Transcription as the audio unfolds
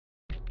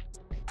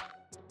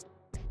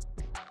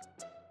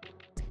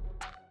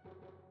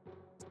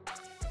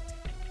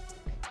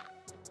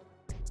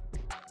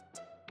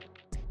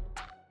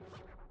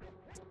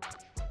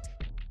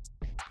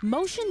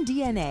Motion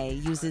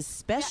DNA uses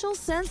special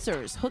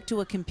sensors hooked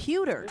to a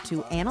computer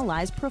to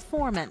analyze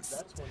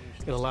performance.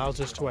 It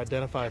allows us to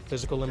identify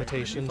physical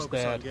limitations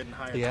that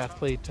the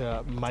athlete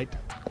might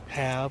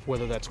have,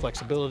 whether that's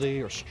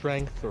flexibility or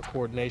strength or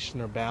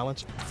coordination or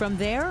balance. From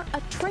there,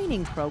 a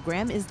training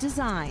program is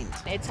designed.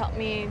 It's helped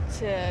me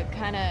to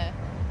kind of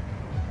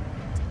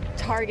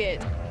target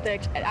the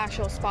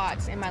actual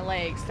spots in my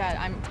legs that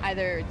I'm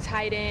either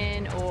tight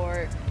in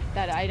or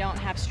that I don't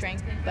have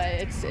strength in, but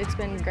it's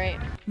been great.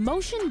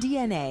 Motion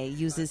DNA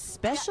uses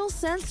special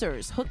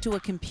sensors hooked to a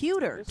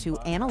computer to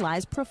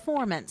analyze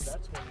performance.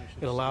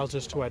 It allows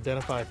us to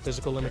identify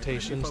physical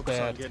limitations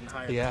that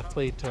the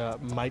athlete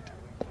might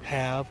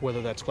have,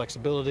 whether that's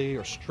flexibility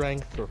or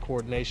strength or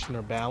coordination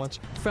or balance.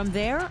 From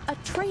there, a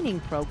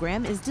training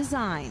program is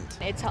designed.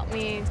 It's helped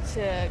me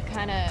to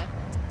kind of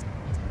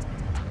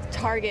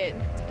target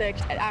the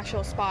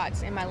actual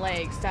spots in my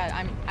legs that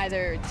I'm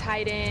either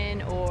tight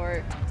in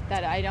or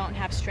that I don't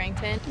have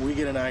strength in. We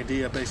get an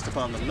idea based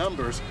upon the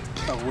numbers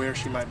of where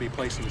she might be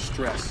placing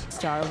stress.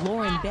 Star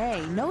Lauren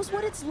Bay knows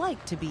what it's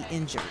like to be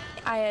injured.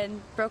 I had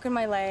broken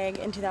my leg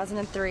in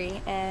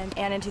 2003 and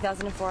in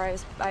 2004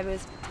 I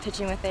was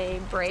pitching with a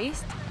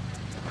brace.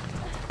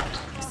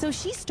 So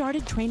she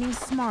started training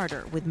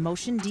smarter with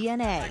Motion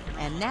DNA,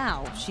 and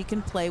now she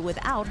can play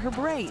without her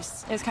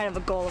brace. It was kind of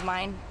a goal of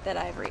mine that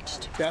I've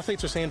reached. The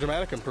athletes are seeing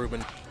dramatic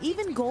improvement.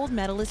 Even gold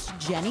medalist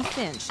Jennie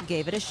Finch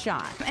gave it a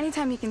shot.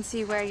 Anytime you can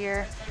see where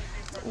you're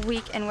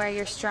weak and where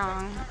you're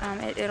strong,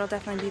 it'll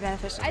definitely be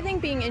beneficial. I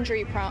think being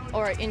injury-prone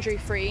or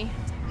injury-free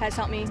has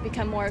helped me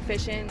become more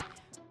efficient.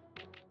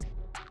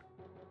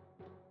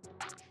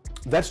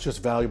 That's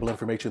just valuable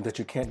information that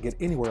you can't get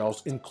anywhere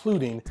else,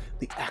 including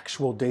the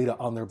actual data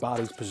on their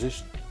body's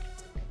position.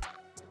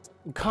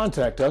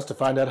 Contact us to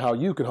find out how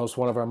you can host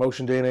one of our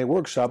Motion DNA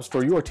workshops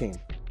for your team.